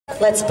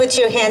Let's put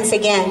your hands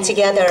again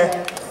together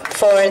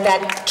for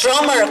that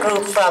drummer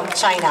group from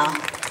China.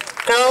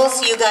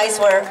 Girls, you guys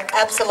were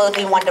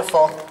absolutely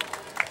wonderful.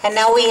 And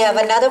now we have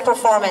another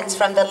performance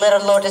from the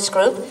Little Lotus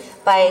group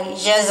by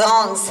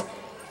JieJie's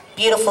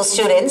beautiful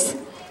students.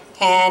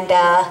 And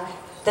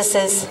this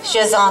is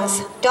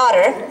JieJie's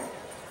daughter.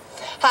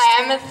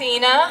 Hi, I'm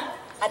Athena.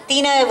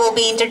 Athena will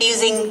be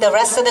introducing the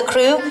rest of the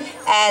crew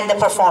and the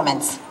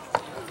performance.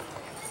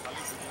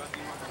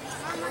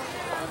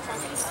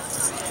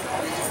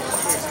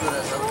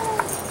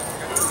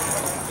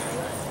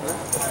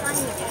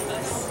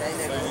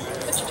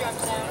 Put your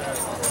drums down.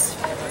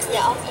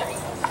 Yeah, I'll carry.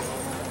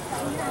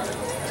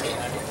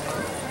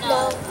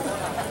 No.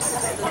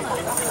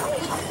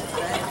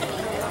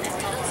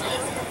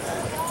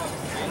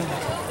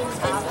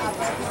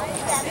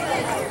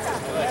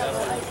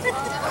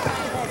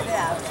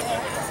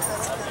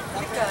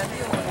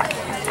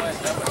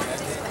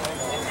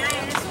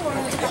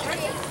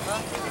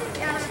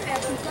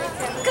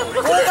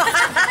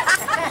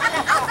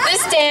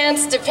 This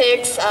dance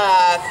depicts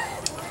a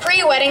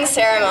pre-wedding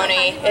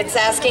ceremony. It's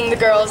asking the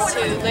girls to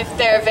lift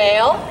their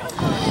veil.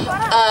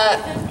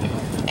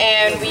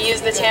 And we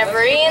use the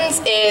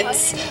tambourines.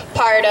 It's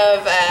part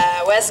of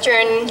a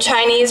Western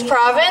Chinese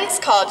province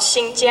called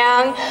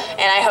XinJiang,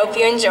 and I hope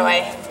you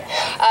enjoy.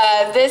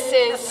 This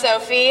is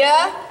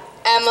Sophia,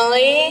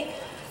 Emily,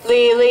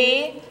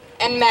 Lily,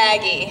 and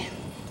Maggie.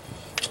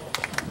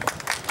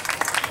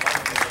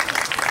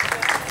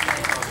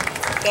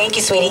 Thank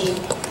you, sweetie.